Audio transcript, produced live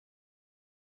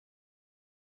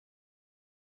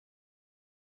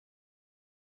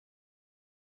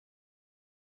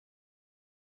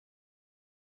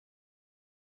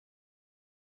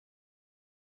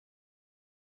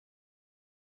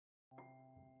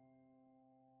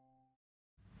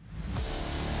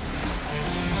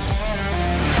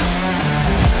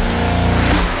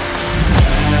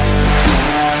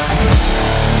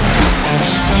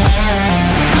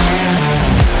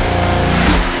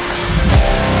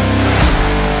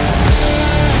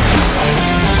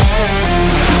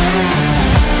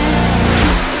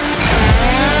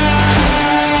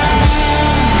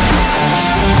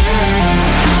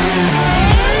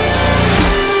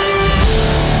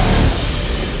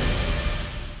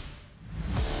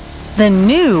The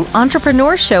new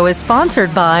Entrepreneur Show is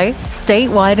sponsored by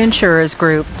Statewide Insurers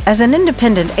Group. As an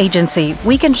independent agency,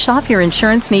 we can shop your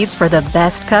insurance needs for the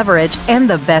best coverage and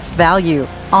the best value.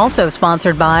 Also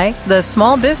sponsored by the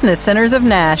Small Business Centers of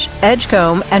Nash,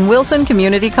 Edgecombe, and Wilson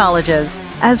Community Colleges,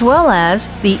 as well as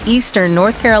the Eastern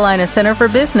North Carolina Center for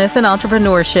Business and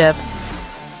Entrepreneurship.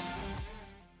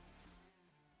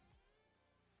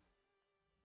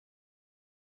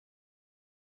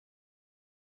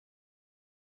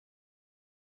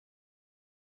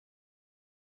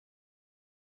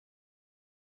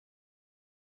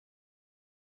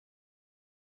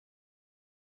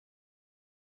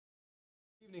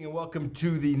 Good evening and welcome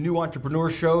to the new Entrepreneur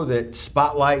Show that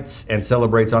spotlights and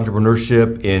celebrates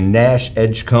entrepreneurship in Nash,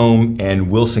 Edgecombe,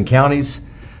 and Wilson counties,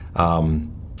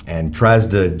 and tries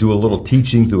to do a little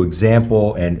teaching through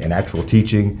example and actual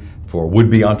teaching for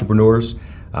would-be entrepreneurs.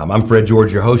 I'm Fred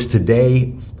George, your host.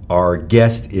 Today, our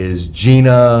guest is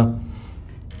Gena.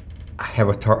 I have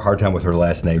a hard time with her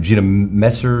last name. Gena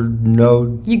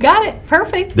Knode. You got it.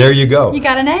 Perfect. There you go. You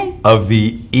got an A. Of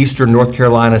the Eastern North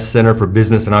Carolina Center for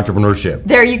Business and Entrepreneurship.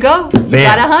 There you go. You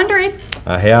got 100.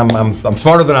 Hey, I'm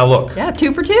smarter than I look. Yeah,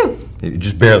 2 for 2.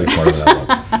 Just barely smarter than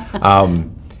I look.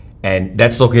 And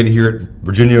that's located here at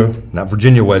Virginia, not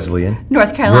Virginia Wesleyan.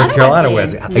 North Carolina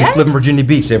Wesleyan. I used to live in Virginia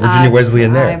Beach. They have Virginia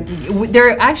Wesleyan there.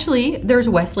 There's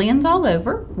Wesleyans all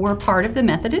over. We're part of the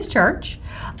Methodist Church,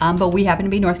 but we happen to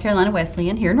be North Carolina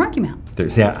Wesleyan here in Rocky Mount.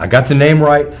 See, I got the name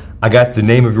right, I got the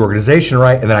name of your organization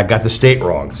right, and then I got the state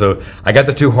wrong. So I got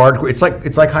the two hard. It's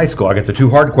like high school. I got the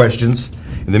two hard questions,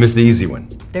 and then missed the easy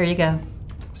one. There you go.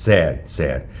 Sad.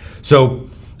 So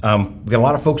we got a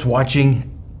lot of folks watching.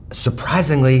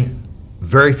 Surprisingly,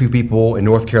 very few people in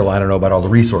North Carolina know about all the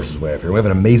resources we have here. We have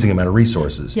an amazing amount of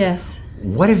resources. Yes.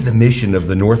 What is the mission of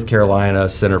the North Carolina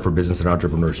Center for Business and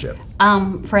Entrepreneurship?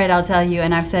 Fred, I'll tell you,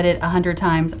 and I've said it 100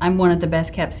 times, I'm one of the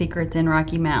best kept secrets in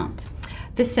Rocky Mount.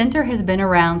 The center has been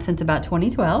around since about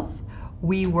 2012.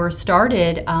 We were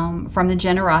started from the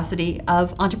generosity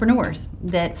of entrepreneurs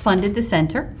that funded the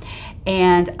center.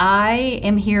 And I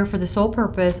am here for the sole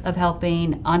purpose of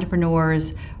helping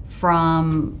entrepreneurs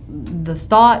from the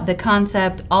thought, the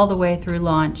concept, all the way through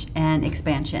launch and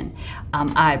expansion.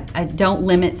 I don't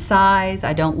limit size,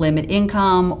 I don't limit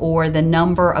income or the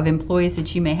number of employees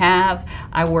that you may have.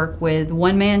 I work with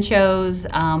one-man shows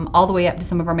all the way up to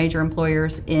some of our major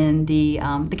employers in the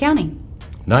county.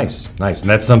 Nice. And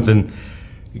that's something,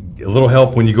 a little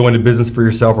help when you go into business for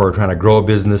yourself or trying to grow a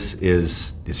business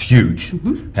is huge.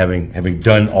 Mm-hmm. Having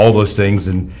done all those things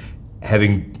and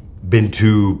having been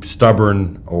too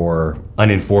stubborn or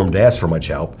uninformed to ask for much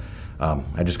help.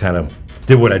 I just kind of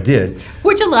did what I did.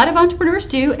 Which a lot of entrepreneurs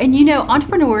do, and you know,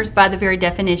 entrepreneurs by the very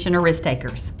definition are risk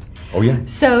takers. Oh yeah.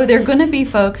 So they're going to be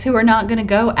folks who are not going to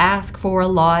go ask for a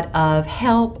lot of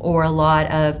help or a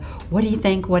lot of, what do you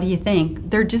think?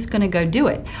 They're just going to go do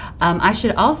it. I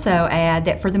should also add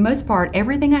that for the most part,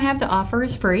 everything I have to offer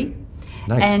is free.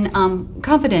 Nice. And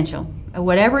confidential.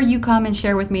 Whatever you come and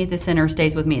share with me at the center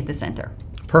stays with me at the center.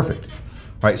 Perfect.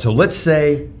 All right, so let's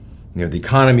say the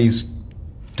economy's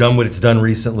done what it's done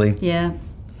recently. Yeah.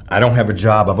 I don't have a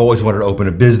job. I've always wanted to open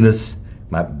a business.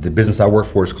 The business I work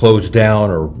for is closed down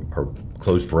or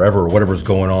closed forever or whatever's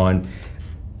going on.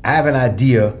 I have an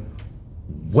idea.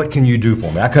 What can you do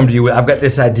for me? I come to you, I've got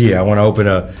this idea. I want to open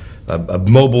a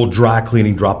mobile dry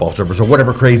cleaning drop-off service or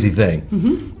whatever crazy thing.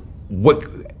 Mm-hmm.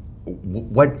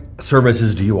 What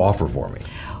services do you offer for me?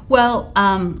 Well,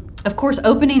 of course,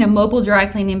 opening a mobile dry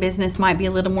cleaning business might be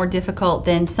a little more difficult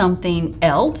than something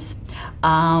else.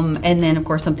 And then, of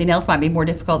course, something else might be more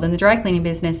difficult than the dry cleaning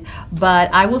business.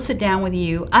 But I will sit down with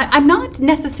you. I'm not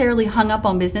necessarily hung up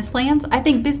on business plans. I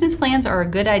think business plans are a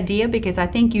good idea because I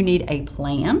think you need a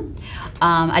plan.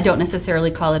 I don't necessarily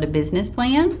call it a business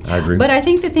plan. I agree. But I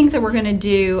think the things that we're going to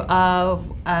do,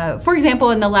 for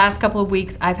example, in the last couple of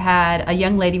weeks, I've had a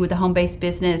young lady with a home-based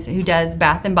business who does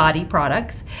bath and body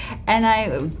products.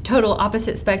 And total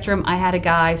opposite spectrum, I had a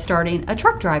guy starting a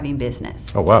truck driving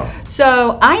business. Oh, wow.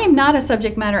 So I am not a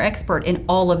subject matter expert in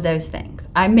all of those things.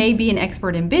 I may be an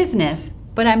expert in business,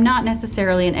 but I'm not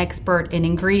necessarily an expert in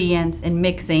ingredients and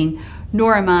mixing,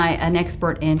 nor am I an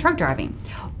expert in truck driving.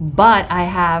 But I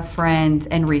have friends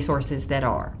and resources that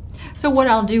are. So what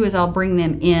I'll do is I'll bring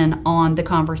them in on the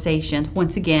conversations.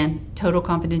 Once again, total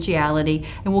confidentiality,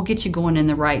 and we'll get you going in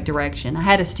the right direction. I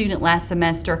had a student last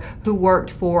semester who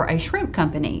worked for a shrimp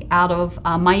company out of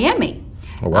Miami.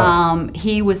 Oh, wow.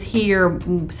 He was here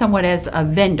somewhat as a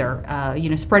vendor,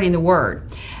 spreading the word.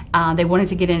 They wanted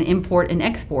to get in import and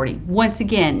exporting. Once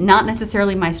again, not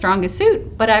necessarily my strongest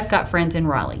suit, but I've got friends in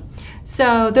Raleigh.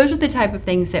 So those are the type of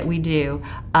things that we do.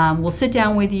 We'll sit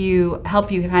down with you,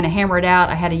 help you kind of hammer it out.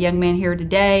 I had a young man here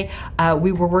today.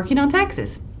 We were working on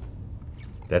taxes.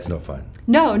 That's no fun.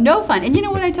 No fun. And you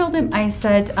know what I told him? I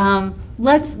said,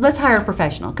 let's hire a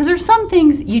professional, because there's some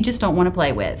things you just don't want to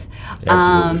play with.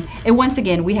 Absolutely. And once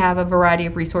again, we have a variety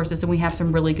of resources, and we have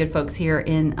some really good folks here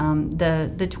in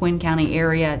the Twin County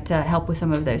area to help with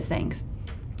some of those things.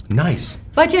 Nice.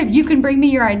 But yeah, you can bring me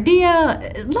your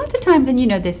idea. Lots of times, and you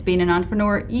know this, being an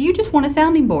entrepreneur, you just want a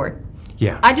sounding board.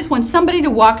 Yeah. I just want somebody to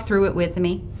walk through it with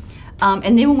me.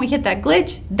 And then when we hit that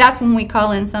glitch, that's when we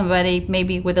call in somebody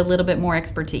maybe with a little bit more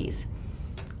expertise.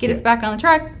 Get us back on the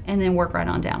track, and then work right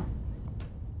on down.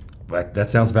 That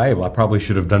sounds valuable. I probably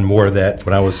should have done more of that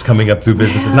when I was coming up through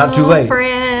business. It's not too late.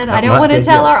 Fred, I don't want to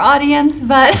tell our audience,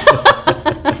 but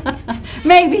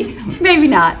maybe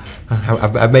not.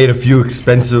 I've made a few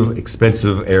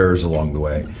expensive errors along the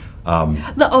way.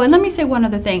 And let me say one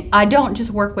other thing. I don't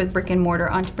just work with brick and mortar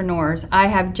entrepreneurs. I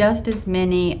have just as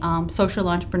many social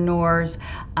entrepreneurs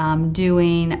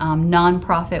doing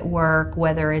nonprofit work,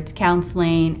 whether it's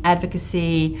counseling,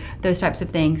 advocacy, those types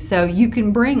of things. So you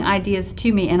can bring ideas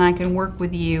to me, and I can work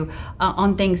with you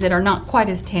on things that are not quite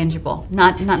as tangible,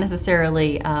 not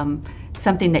necessarily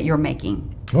something that you're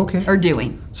making or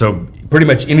doing. So pretty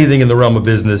much anything in the realm of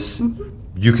business,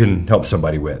 you can help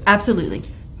somebody with. Absolutely.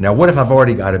 Now, what if I've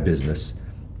already got a business?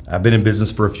 I've been in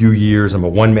business for a few years. I'm a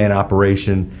one-man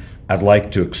operation. I'd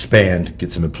like to expand,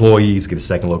 get some employees, get a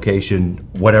second location,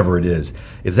 whatever it is.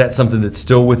 Is that something that's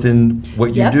still within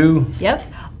what you do? Yep.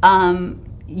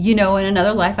 You know, in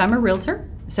another life, I'm a realtor.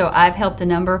 So I've helped a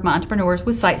number of my entrepreneurs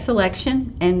with site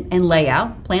selection and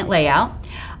layout, plant layout.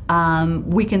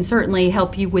 We can certainly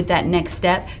help you with that next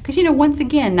step, because, you know, once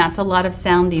again, that's a lot of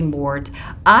sounding boards.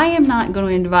 I am not going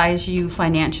to advise you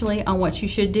financially on what you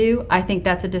should do. I think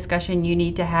that's a discussion you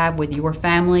need to have with your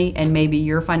family and maybe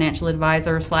your financial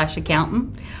advisor /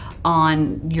 accountant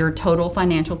on your total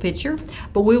financial picture.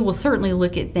 But we will certainly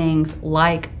look at things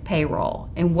like payroll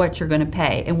and what you're going to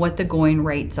pay and what the going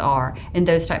rates are and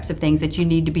those types of things that you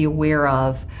need to be aware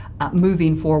of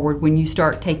moving forward when you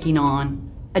start taking on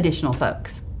additional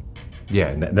folks. Yeah,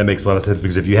 and that makes a lot of sense,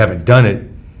 because if you haven't done it,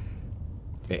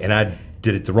 and I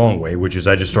did it the wrong way, which is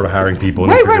I just started hiring people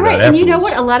and figured it out afterwards. And you know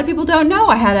what? A lot of people don't know.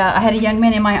 I had a young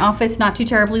man in my office not too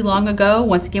terribly long ago.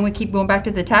 Once again, we keep going back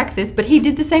to the taxes, but he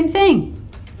did the same thing.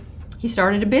 He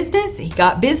started a business. He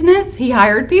got business. He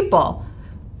hired people.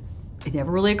 It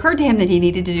never really occurred to him that he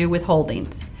needed to do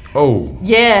withholdings. Oh.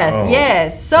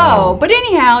 Yes. So, but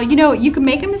anyhow, you know, you can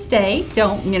make a mistake.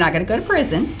 You're not going to go to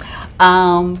prison.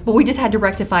 But we just had to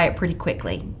rectify it pretty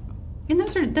quickly. And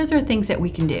those are things that we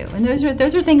can do. And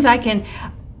those are things I can,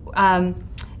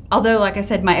 although, like I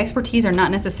said, my expertise are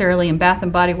not necessarily in Bath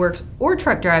and Body Works or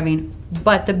truck driving,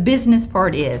 but the business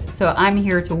part is. So I'm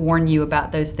here to warn you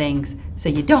about those things so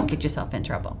you don't get yourself in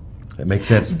trouble. That makes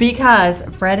sense. Because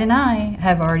Fred and I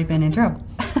have already been in trouble.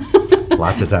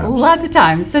 Lots of times. Lots of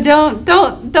times. So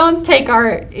don't take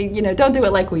our, don't do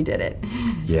it like we did it.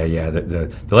 Yeah.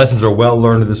 The lessons are well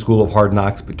learned in the School of Hard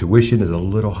Knocks, but tuition is a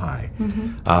little high.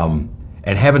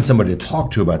 And having somebody to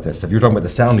talk to about that stuff, you're talking about the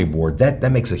sounding board,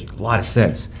 that makes a lot of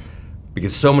sense.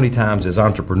 Because so many times as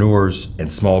entrepreneurs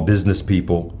and small business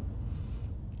people,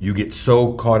 you get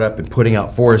so caught up in putting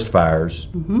out forest fires.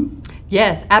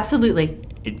 Yes, absolutely.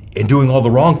 And doing all the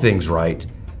wrong things right,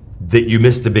 that you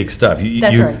miss the big stuff.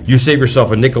 That's right. You save yourself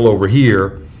a nickel over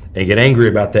here and get angry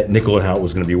about that nickel and how it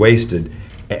was going to be wasted,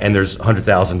 and there's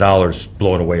 $100,000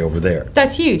 blowing away over there.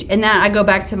 That's huge. And now I go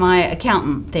back to my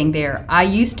accountant thing there. I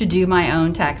used to do my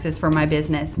own taxes for my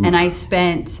business, and I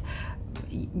spent,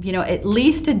 at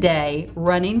least a day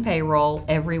running payroll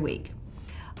every week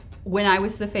when I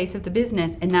was the face of the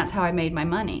business, and that's how I made my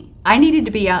money. I needed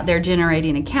to be out there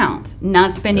generating accounts,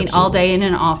 not spending all day in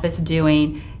an office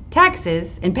doing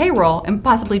taxes and payroll and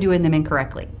possibly doing them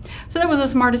incorrectly. So that was the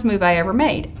smartest move I ever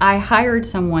made. I hired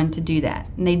someone to do that,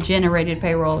 and they generated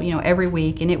payroll, every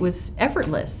week, and it was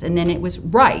effortless, and then it was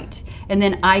right, and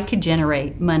then I could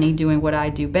generate money doing what I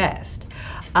do best.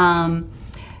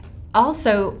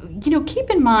 Also, keep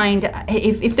in mind,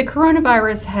 if the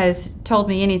coronavirus has told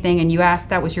me anything, and you asked,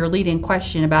 that was your lead-in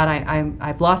question about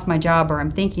I've lost my job or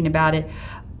I'm thinking about it,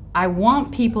 I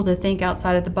want people to think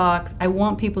outside of the box. I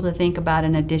want people to think about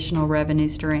an additional revenue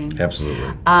stream.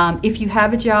 Absolutely. If you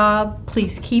have a job,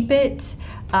 please keep it.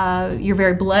 You're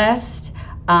very blessed.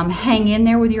 Hang in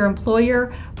there with your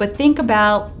employer, but think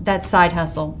about that side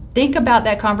hustle. Think about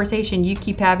that conversation you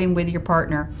keep having with your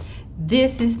partner.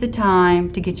 This is the time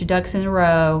to get your ducks in a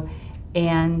row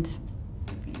and,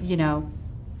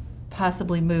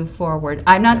 possibly move forward.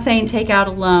 I'm not saying take out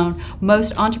a loan.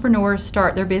 Most entrepreneurs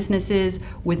start their businesses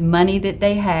with money that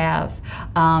they have.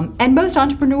 And most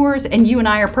entrepreneurs, and you and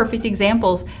I are perfect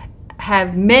examples,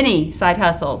 have many side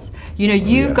hustles. You know,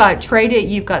 you've got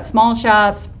you've got small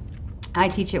shops. I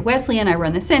teach at Wesleyan, I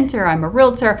run the center, I'm a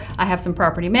realtor, I have some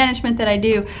property management that I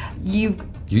do. You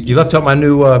left out my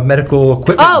new medical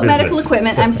equipment business. Medical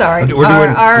equipment, I'm sorry. We're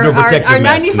doing our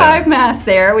 95 masks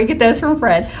there, we get those from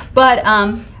Fred. But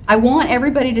I want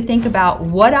everybody to think about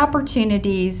what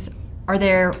opportunities are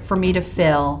there for me to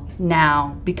fill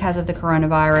now because of the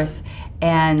coronavirus,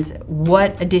 and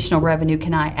what additional revenue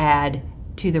can I add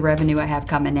to the revenue I have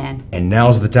coming in. And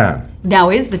now's the time. Now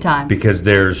is the time. Because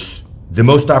the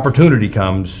most opportunity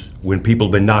comes when people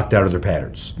have been knocked out of their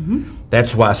patterns.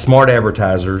 That's why smart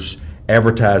advertisers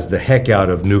advertise the heck out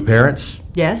of new parents.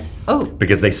 Yes. Oh.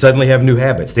 Because they suddenly have new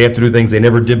habits. They have to do things they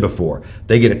never did before.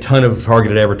 They get a ton of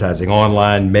targeted advertising,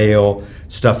 online, mail,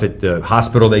 stuff at the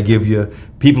hospital they give you,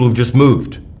 people who've just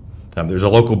moved. There's a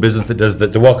local business that does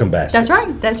the welcome baskets.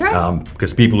 That's right.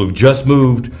 Because people who've just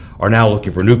moved are now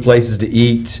looking for new places to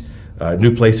eat,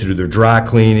 new places to do their dry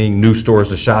cleaning, new stores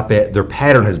to shop at. Their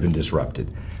pattern has been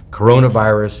disrupted.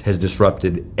 Coronavirus has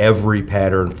disrupted every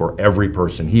pattern for every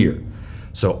person here.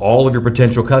 So all of your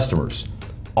potential customers,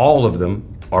 all of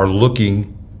them are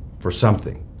looking for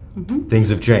something. Things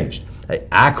have changed.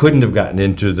 I couldn't have gotten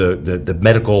into the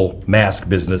medical mask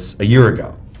business a year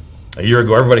ago. A year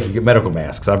ago, everybody could get medical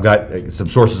masks. I've got some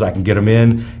sources I can get them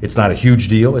in. It's not a huge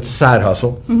deal. It's a side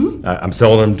hustle. I'm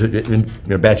selling them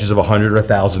in batches of 100 or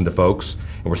 1,000 to folks,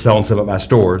 and we're selling some at my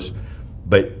stores.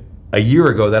 But a year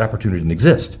ago, that opportunity didn't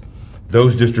exist.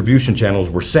 Those distribution channels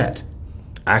were set.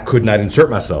 I could not insert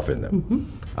myself in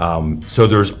them. So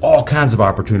there's all kinds of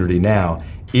opportunity now.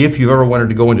 If you've ever wanted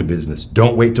to go into business,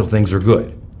 don't wait till things are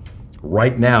good.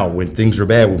 Right now, when things are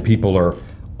bad, when people are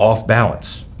off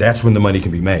balance, that's when the money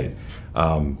can be made.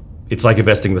 It's like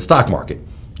investing in the stock market.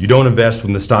 You don't invest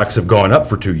when the stocks have gone up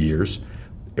for 2 years,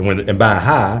 and buy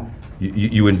high.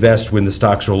 You invest when the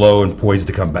stocks are low and poised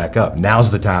to come back up.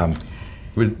 Now's the time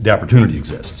the opportunity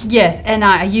exists. Yes, and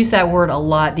I use that word a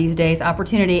lot these days,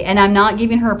 opportunity. And I'm not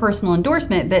giving her a personal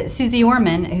endorsement, but Susie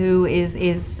Orman, who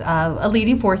is a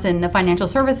leading force in the financial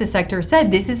services sector,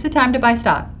 said this is the time to buy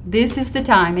stock. This is the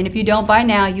time, and if you don't buy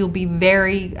now, you'll be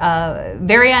very,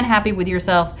 very unhappy with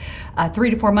yourself 3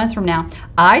 to 4 months from now.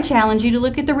 I challenge you to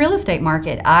look at the real estate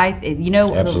market.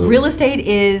 Absolutely. Real estate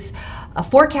is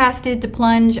forecasted to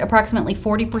plunge approximately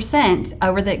 40%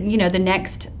 over the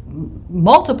next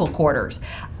multiple quarters.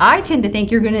 I tend to think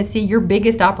you're going to see your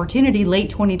biggest opportunity late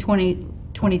 2020,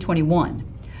 2021.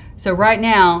 So right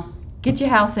now, get your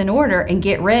house in order and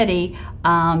get ready,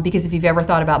 because if you've ever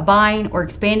thought about buying or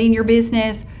expanding your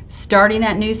business, starting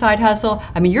that new side hustle,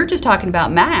 I mean, you're just talking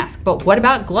about masks, but what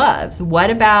about gloves? What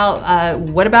about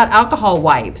alcohol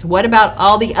wipes? What about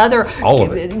all the other? All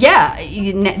of it. Yeah,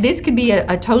 this could be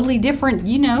a totally different,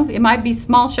 it might be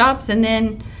small shops and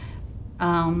then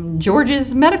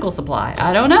George's medical supply.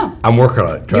 I don't know. I'm working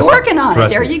on it. You're working on it.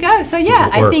 There me. you go. So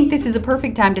yeah, I think this is a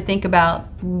perfect time to think about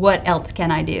what else can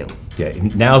I do. Yeah,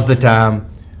 now's the time.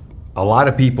 A lot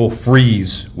of people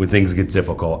freeze when things get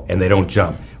difficult and they don't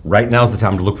jump. Right now's the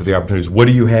time to look for the opportunities. What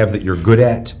do you have that you're good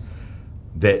at,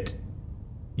 that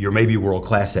you're maybe world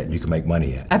class at and you can make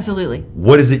money at? Absolutely.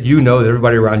 What is it you know that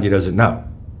everybody around you doesn't know?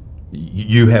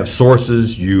 You have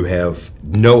sources, you have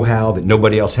know-how that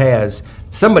nobody else has.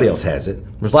 Somebody else has it.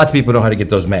 There's lots of people who know how to get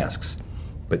those masks,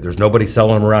 but there's nobody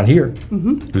selling them around here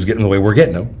who's getting them the way we're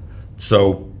getting them.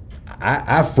 So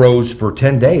I froze for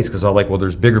 10 days because I was like, well,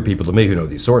 there's bigger people than me who know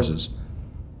these sources,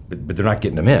 but they're not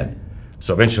getting them in.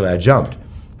 So eventually I jumped.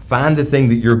 Find the thing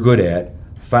that you're good at.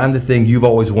 Find the thing you've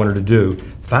always wanted to do.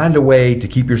 Find a way to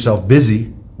keep yourself busy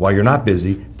while you're not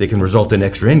busy that can result in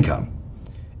extra income.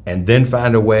 And then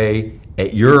find a way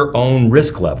at your own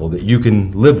risk level that you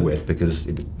can live with, because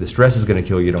if the stress is going to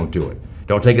kill you, don't do it.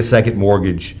 Don't take a second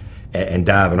mortgage and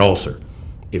die of an ulcer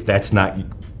if that's not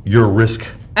your risk.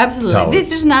 Absolutely. Tolerance.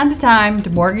 This is not the time to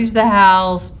mortgage the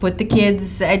house, put the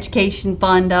kids' education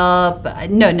fund up.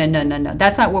 No.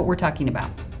 That's not what we're talking about.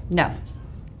 No.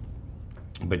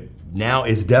 But now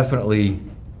is definitely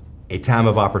a time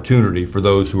of opportunity for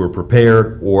those who are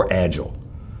prepared or agile.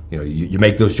 You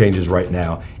make those changes right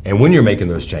now, and when you're making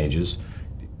those changes,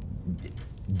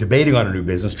 debating on a new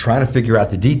business, trying to figure out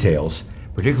the details,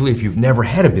 particularly if you've never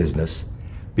had a business,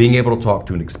 being able to talk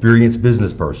to an experienced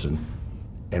business person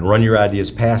and run your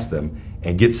ideas past them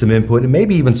and get some input and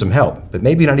maybe even some help, but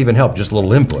maybe not even help, just a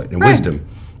little input and wisdom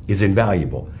is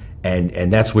invaluable,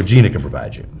 and that's what Gena can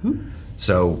provide you.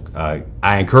 So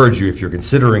I encourage you, if you're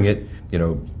considering it,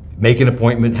 make an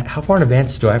appointment. How far in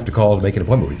advance do I have to call to make an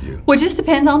appointment with you? Well, it just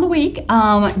depends on the week.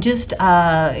 Just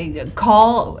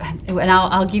call, and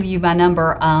I'll give you my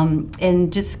number,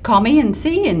 and just call me and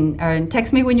see, and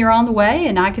text me when you're on the way,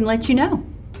 and I can let you know.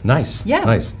 Nice. Yeah.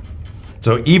 Nice.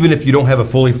 So even if you don't have a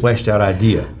fully fleshed out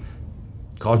idea,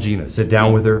 call Gena, sit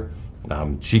down with her.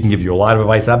 She can give you a lot of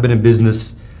advice. I've been in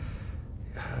business,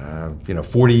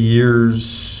 40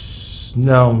 years,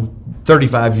 no,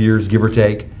 35 years, give or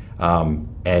take,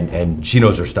 and she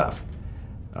knows her stuff.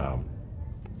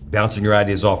 Bouncing your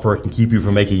ideas off her can keep you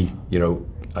from making,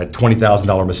 a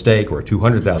 $20,000 mistake or a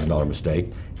 $200,000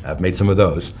 mistake. I've made some of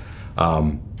those,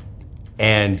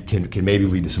 and can maybe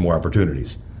lead to some more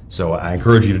opportunities. So I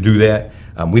encourage you to do that.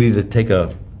 We need to take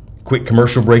a quick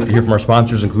commercial break to hear from our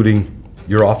sponsors, including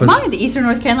your office. Mine, the Eastern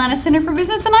North Carolina Center for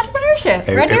Business and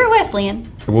Entrepreneurship, right here at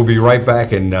Wesleyan. We'll be right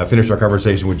back and finish our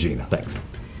conversation with Gena. Thanks.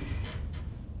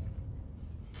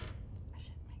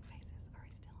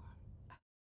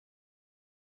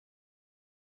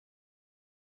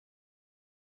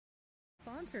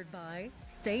 Sponsored by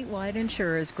Statewide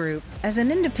Insurers Group. As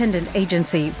an independent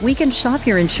agency, we can shop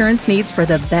your insurance needs for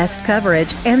the best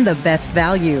coverage and the best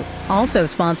value. Also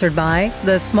sponsored by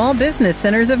the Small Business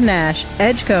Centers of Nash,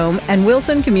 Edgecombe, and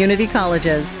Wilson Community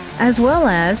Colleges, as well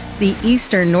as the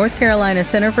Eastern North Carolina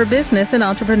Center for Business and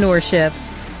Entrepreneurship.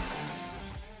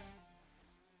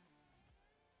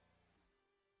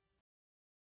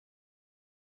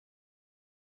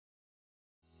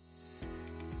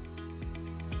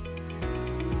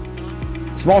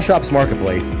 Small Shops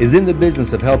Marketplace is in the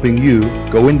business of helping you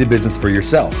go into business for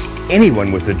yourself.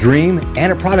 Anyone with a dream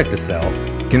and a product to sell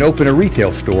can open a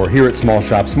retail store here at Small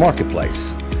Shops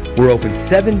Marketplace. We're open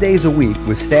 7 days a week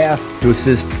with staff to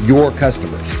assist your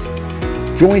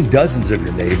customers. Join dozens of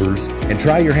your neighbors and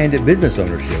try your hand at business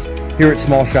ownership here at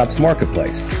Small Shops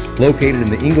Marketplace, located in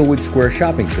the Inglewood Square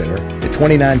Shopping Center at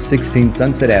 2916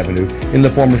 Sunset Avenue in the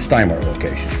former Steinmart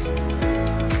location.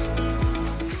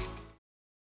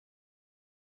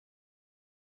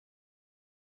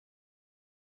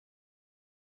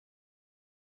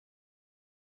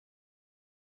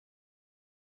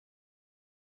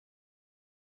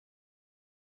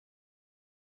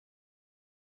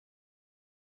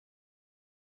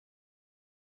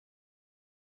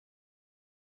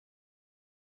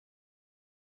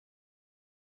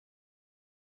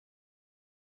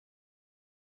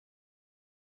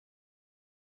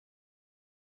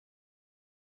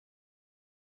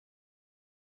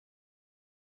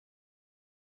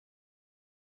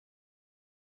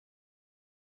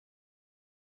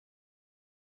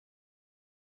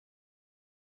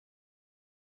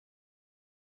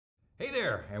 Hey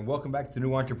there, and welcome back to the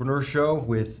New Entrepreneur Show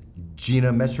with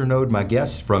Gena Knode, my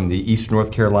guest from the Eastern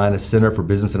North Carolina Center for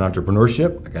Business and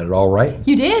Entrepreneurship. I got it all right.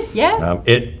 You did, yeah.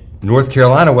 At North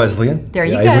Carolina Wesleyan. There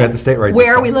you go. go. I even got the state right.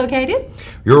 Where are we located?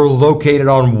 You're located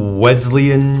on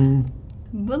Wesleyan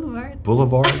Boulevard.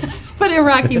 But in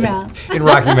Rocky Mount. In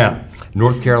Rocky Mount,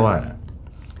 North Carolina,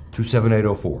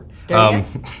 27804. There you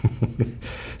go.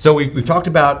 So we've talked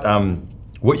about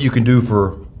what you can do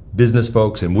for business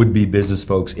folks and would-be business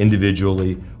folks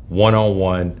individually,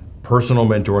 one-on-one, personal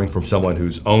mentoring from someone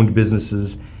who's owned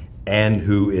businesses and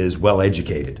who is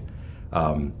well-educated.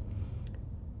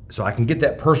 So I can get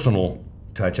that personal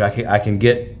touch. I can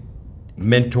get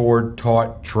mentored,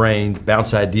 taught, trained,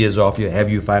 bounce ideas off you, have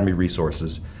you find me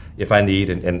resources if I need,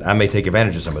 and I may take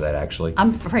advantage of some of that actually.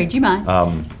 I'm afraid you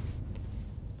might.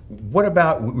 What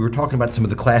about, we were talking about some of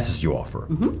the classes you offer.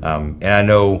 And I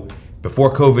know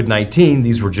before COVID-19,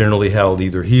 these were generally held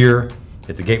either here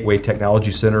at the Gateway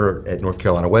Technology Center at North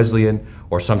Carolina Wesleyan,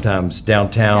 or sometimes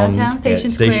downtown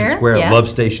Station at Square. Yeah. Love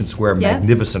Station Square, Yeah.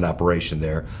 magnificent operation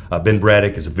there. Ben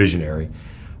Braddock is a visionary.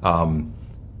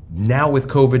 Now with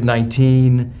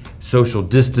COVID-19, social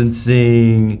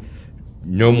distancing,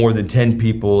 no more than 10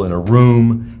 people in a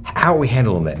room, how are we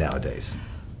handling that nowadays?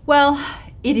 Well,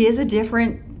 it is a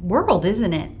different world,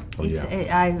 isn't it? Oh, yeah.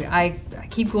 I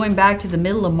keep going back to the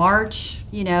middle of March.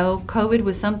 COVID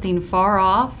was something far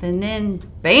off, and then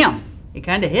bam, it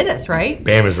kind of hit us, right?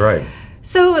 Bam is right.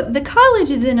 So the college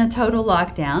is in a total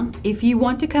lockdown. If you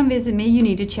want to come visit me, you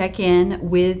need to check in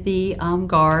with the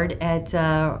guard at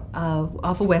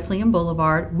off of Wesleyan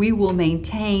Boulevard. We will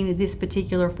maintain this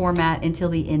particular format until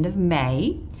the end of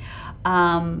May,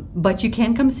 but you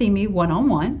can come see me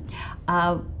one-on-one.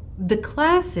 The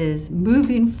classes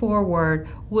moving forward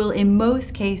will in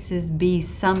most cases be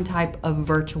some type of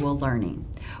virtual learning.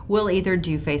 We'll either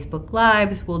do Facebook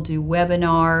Lives, we'll do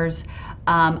webinars.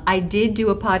 I did do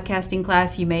a podcasting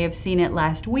class, you may have seen it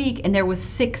last week, and there was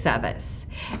 6 of us.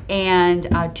 and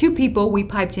 2 people we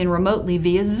piped in remotely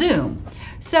via Zoom.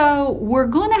 So we're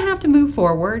going to have to move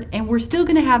forward, and we're still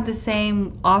going to have the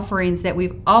same offerings that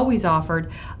we've always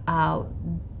offered.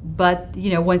 But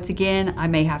once again, I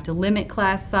may have to limit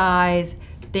class size.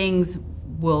 Things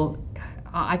will,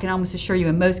 I can almost assure you,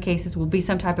 in most cases, will be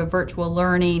some type of virtual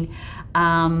learning.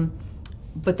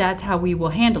 But that's how we will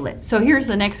handle it. So here's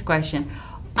the next question.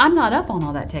 I'm not up on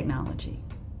all that technology.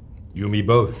 You and me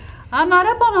both. I'm not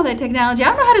up on all that technology. I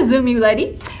don't know how to Zoom you,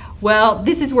 lady. Well,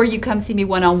 this is where you come see me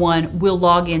one-on-one. We'll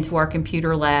log into our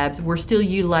computer labs. We're still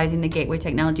utilizing the Gateway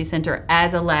Technology Center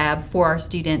as a lab for our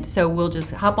students. So we'll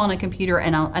just hop on a computer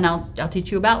and I'll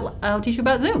teach you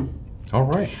about Zoom. All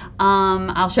right.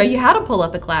 I'll show you how to pull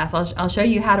up a class. I'll show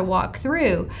you how to walk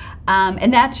through.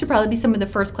 And that should probably be some of the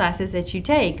first classes that you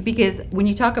take, because when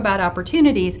you talk about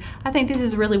opportunities, I think this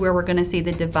is really where we're going to see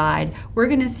the divide. We're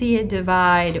going to see a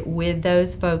divide with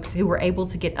those folks who were able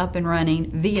to get up and running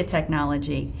via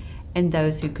technology and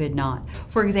those who could not.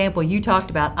 For example, you talked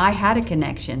about, I had a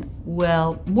connection.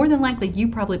 Well, more than likely, you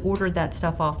probably ordered that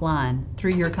stuff offline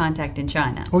through your contact in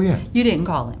China. Oh, yeah. You didn't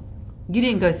call him. You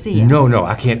didn't go see him. No,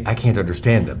 I can't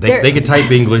understand them. They can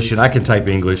type English and I can type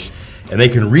English, and they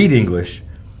can read English,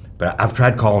 but I've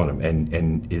tried calling them,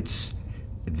 and it's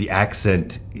the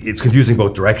accent, it's confusing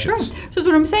both directions. Sure. So that's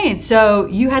what I'm saying. So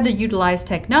you had to utilize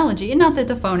technology, and not that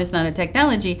the phone is not a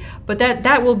technology, but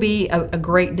that will be a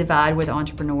great divide with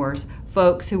entrepreneurs,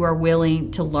 folks who are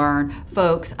willing to learn,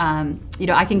 folks,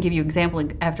 I can give you example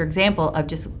after example of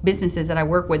just businesses that I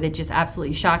work with that just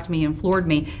absolutely shocked me and floored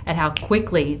me at how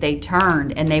quickly they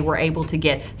turned and they were able to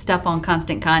get stuff on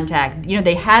Constant Contact.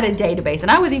 They had a database,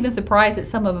 and I was even surprised that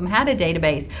some of them had a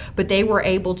database, but they were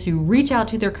able to reach out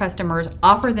to their customers,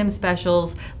 offer them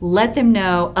specials, let them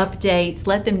know updates,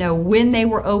 let them know when they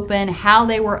were open, how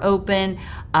they were open,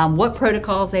 what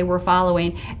protocols they were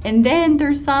following. And then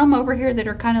there's some over here that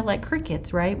are kind of like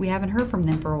crickets, right? We haven't heard from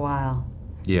them for a while.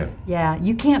 Yeah. Yeah,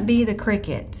 you can't be the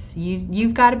crickets.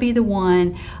 You've got to be the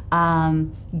one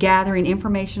gathering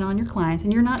information on your clients,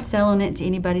 and you're not selling it to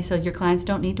anybody, so your clients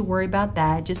don't need to worry about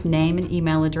that. Just name and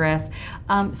email address,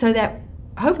 so that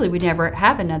hopefully we never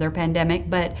have another pandemic,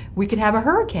 but we could have a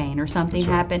hurricane or something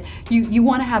happen. You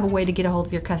want to have a way to get a hold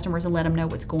of your customers and let them know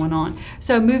what's going on.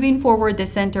 So moving forward, the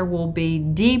center will be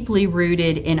deeply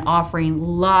rooted in offering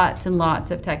lots and lots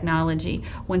of technology.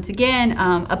 Once again,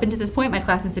 up until this point, my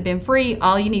classes have been free.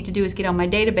 All you need to do is get on my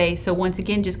database. So once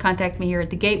again, just contact me here at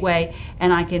the Gateway,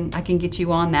 and I can get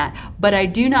you on that. But I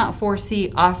do not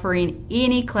foresee offering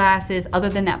any classes other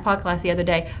than that pod class the other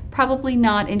day, probably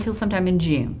not until sometime in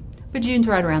June. But June's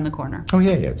right around the corner. Oh,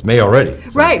 yeah, it's May already. So.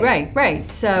 Right.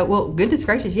 So, well, goodness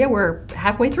gracious, yeah, we're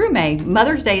halfway through May.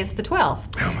 Mother's Day is the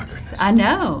 12th. Oh, my goodness. I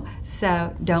know.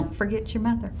 So, don't forget your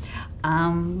mother.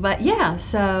 But yeah,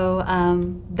 so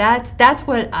that's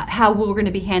how we're going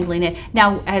to be handling it.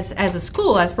 Now, as a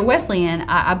school, as for Wesleyan,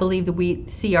 I believe that we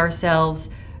see ourselves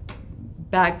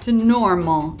back to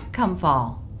normal come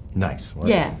fall. Nice. Well,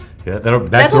 yeah.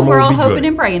 That's what we're all hoping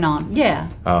and praying on. Yeah.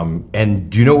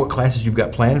 And do you know what classes you've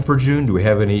got planned for June? Do we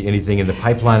have anything in the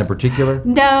pipeline in particular?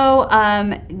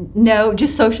 No,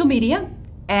 just social media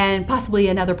and possibly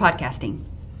another podcasting,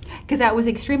 because that was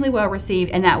extremely well received,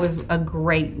 and that was a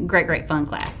great fun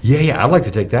class. Yeah, I'd like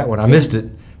to take that one. I missed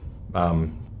it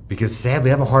because sadly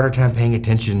I have a harder time paying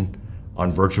attention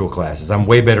on virtual classes. I'm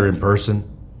way better in person.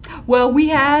 Well, we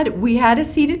had a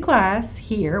seated class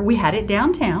here. We had it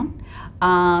downtown.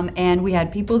 And we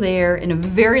had people there in a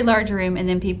very large room, and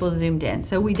then people zoomed in.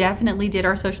 So we definitely did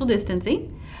our social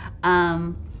distancing.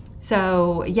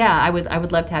 So yeah, I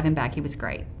would love to have him back. He was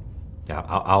great. Yeah,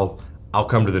 I'll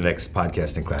come to the next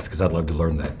podcasting class because I'd love to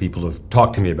learn that. People have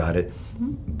talked to me about it,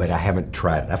 but I haven't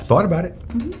tried it. I've thought about it.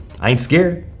 I ain't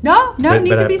scared. No,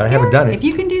 need to be scared. I haven't done it. If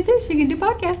you can do this, you can do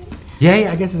podcasting.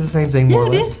 Yeah, I guess it's the same thing, more or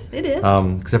less. It is.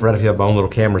 Except for if you have my own little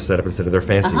camera set up instead of their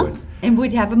fancy one. And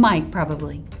we'd have a mic,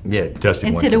 probably. Yeah, just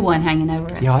instead of one hanging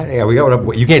over us. Yeah, we got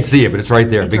one. You can't see it, but it's right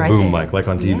there. It's big right boom there. mic, like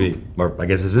on TV. Or I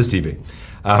guess this is TV.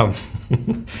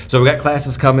 So we got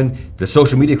classes coming. The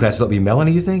social media class will be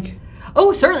Melanie, you think?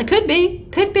 Oh, certainly. Could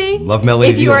be. Love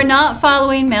Melanie If you Deal. are not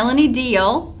following Melanie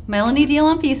Deal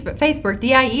on Facebook,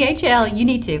 DIEHL, you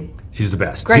need to. She's the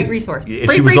best. Great resource.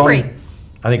 She was on,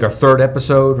 I think, our third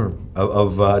episode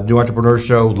of New Entrepreneur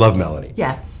Show. Love Melanie.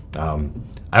 Yeah.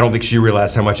 I don't think she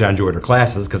realized how much I enjoyed her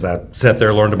classes because I sat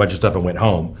there, learned a bunch of stuff, and went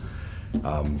home.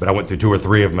 But I went through 2 or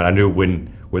 3 of them, and I knew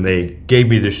when they gave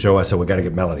me this show, I said, we got to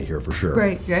get Melanie here for sure.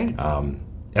 Great. And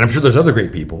I'm sure there's other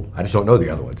great people. I just don't know the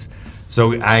other ones.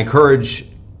 So I encourage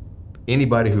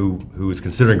anybody who is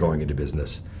considering going into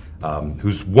business,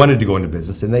 who's wanted to go into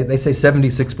business, and they say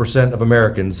 76% of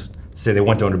Americans say they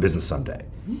want to own a business someday.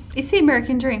 It's the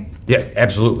American dream. Yeah,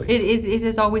 absolutely. It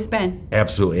has always been.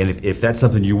 Absolutely. And if that's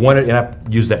something you want to, and I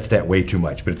use that stat way too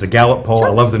much, but it's a Gallup poll. Sure.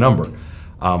 I love the number.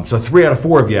 So 3 out of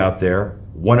 4 of you out there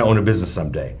want to own a business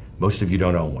someday. Most of you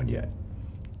don't own one yet.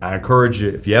 I encourage you,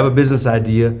 if you have a business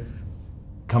idea,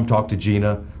 come talk to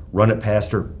Gena, run it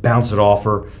past her, bounce it off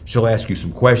her. She'll ask you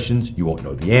some questions. You won't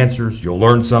know the answers. You'll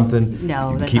learn something. No,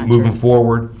 you can that's keep not moving true.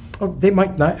 forward. Oh, they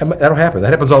might not. That'll happen.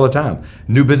 That happens all the time.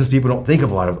 New business people don't think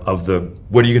of a lot of the,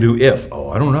 what are you going to do if?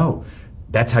 Oh, I don't know.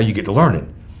 That's how you get to learn it.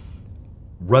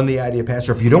 Run the idea past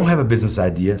her. If you don't have a business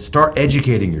idea, start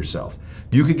educating yourself.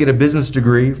 You could get a business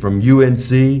degree from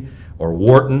UNC or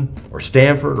Wharton or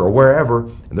Stanford or wherever,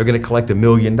 and they're going to collect $1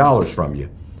 million from you.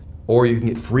 Or you can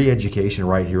get free education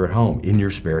right here at home in your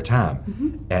spare time.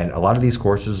 Mm-hmm. And a lot of these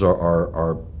courses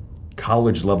are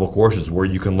college level courses where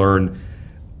you can learn,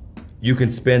 you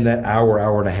can spend that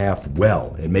hour and a half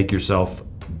well and make yourself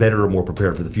better and more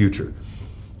prepared for the future.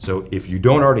 So if you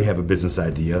don't already have a business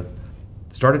idea,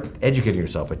 start educating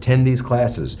yourself. Attend these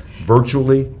classes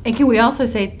virtually. And can we also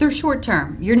say they're short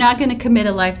term? You're not going to commit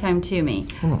a lifetime to me.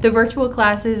 The virtual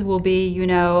classes will be,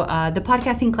 the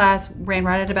podcasting class ran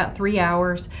right at about 3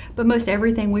 hours, but most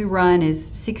everything we run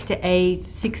is 6 to 8,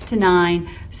 6 to 9.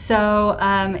 So,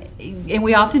 and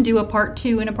we often do a part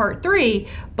 2 and a part 3.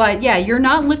 But yeah, you're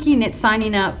not looking at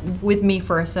signing up with me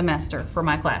for a semester for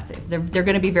my classes. They're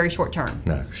going to be very short term.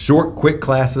 No, short, quick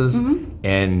classes,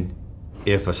 and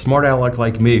if a smart aleck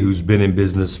like me who's been in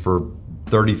business for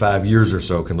 35 years or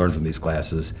so can learn from these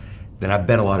classes, then I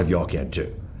bet a lot of y'all can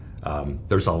too.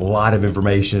 There's a lot of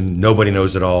information. Nobody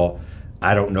knows it all.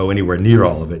 I don't know anywhere near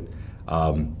all of it.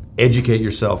 Educate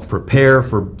yourself. Prepare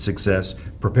for success.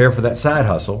 Prepare for that side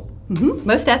hustle. Mm-hmm.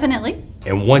 Most definitely.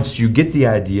 And once you get the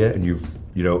idea and you've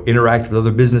interact with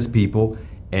other business people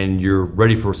and you're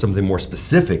ready for something more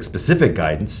specific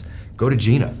guidance, go to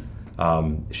Gena.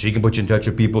 She can put you in touch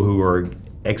with people who are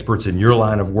experts in your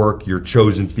line of work, your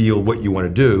chosen field, what you want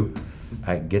to do.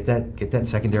 Get that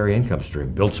secondary income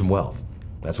stream, build some wealth.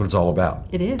 That's what it's all about.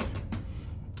 It is.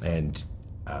 And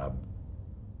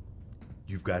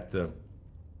you've got the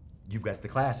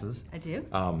classes. I do.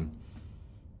 On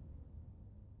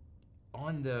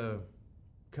the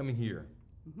coming here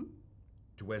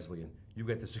to Wesleyan, you've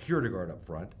got the security guard up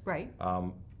front. Right.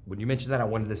 When you mentioned that, I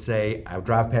wanted to say I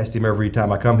drive past him every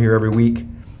time I come here every week.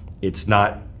 It's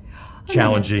not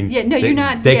challenging. Yeah, no, you're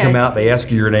not. They come out, they ask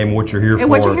you your name and what you're here for. And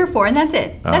what you're here for, and that's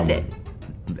it. That's it.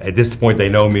 At this point, they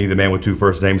know me, the man with 2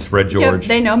 first names, Fred George. Yep,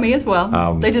 they know me as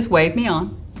well. They just wave me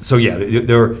on. So yeah,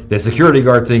 the security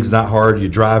guard thing's not hard. You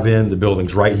drive in, the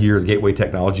building's right here, the Gateway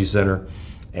Technology Center,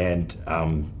 and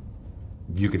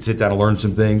you can sit down and learn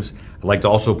some things. I'd like to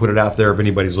also put it out there if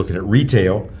anybody's looking at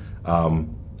retail.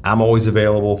 I'm always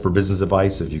available for business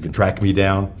advice if you can track me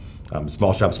down.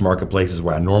 Small shops, marketplaces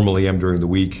where I normally am during the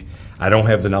week. I don't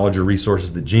have the knowledge or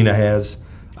resources that Gena has.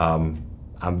 I'm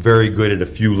very good at a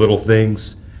few little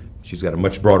things. She's got a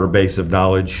much broader base of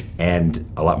knowledge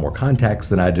and a lot more contacts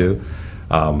than I do.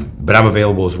 But I'm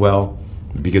available as well,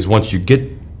 because once you get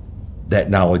that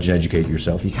knowledge and educate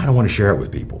yourself, you kind of want to share it with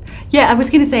people. Yeah, I was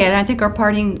going to say, and I think our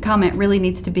parting comment really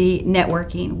needs to be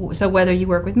networking. So whether you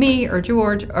work with me or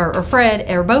George or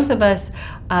Fred or both of us,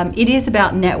 it is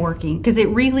about networking, because it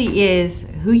really is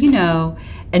who you know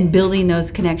and building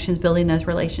those connections, building those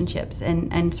relationships.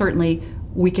 And certainly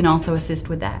we can also assist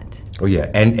with that. Oh yeah,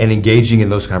 and engaging in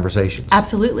those conversations.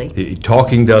 Absolutely.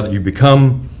 Talking to others, you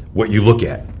become what you look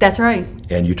at. That's right.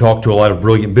 And you talk to a lot of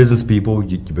brilliant business people,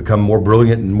 you become more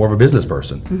brilliant and more of a business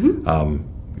person.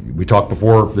 Mm-hmm. We talked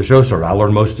before the show started. I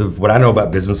learned most of what I know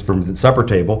about business from the supper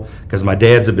table, because my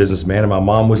dad's a businessman and my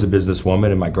mom was a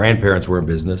businesswoman and my grandparents were in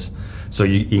business. So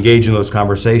you engage in those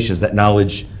conversations, that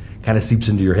knowledge kind of seeps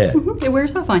into your head. Mm-hmm. It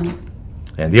wears off on you.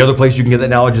 And the other place you can get that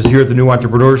knowledge is here at the New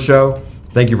Entrepreneur Show.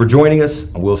 Thank you for joining us,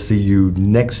 and we'll see you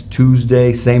next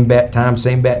Tuesday, same bat time,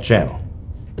 same bat channel.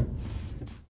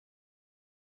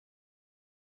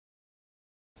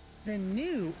 The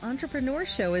New Entrepreneur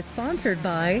Show is sponsored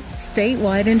by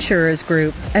Statewide Insurers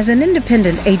Group. As an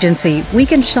independent agency, we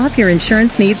can shop your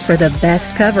insurance needs for the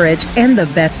best coverage and the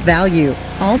best value.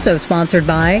 Also sponsored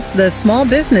by the Small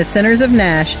Business Centers of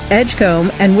Nash,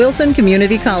 Edgecombe, and Wilson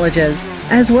Community Colleges,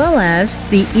 as well as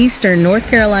the Eastern North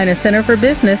Carolina Center for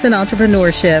Business and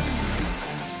Entrepreneurship.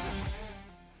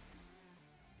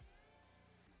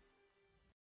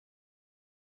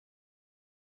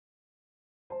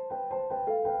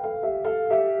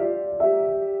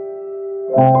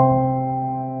 Thank you.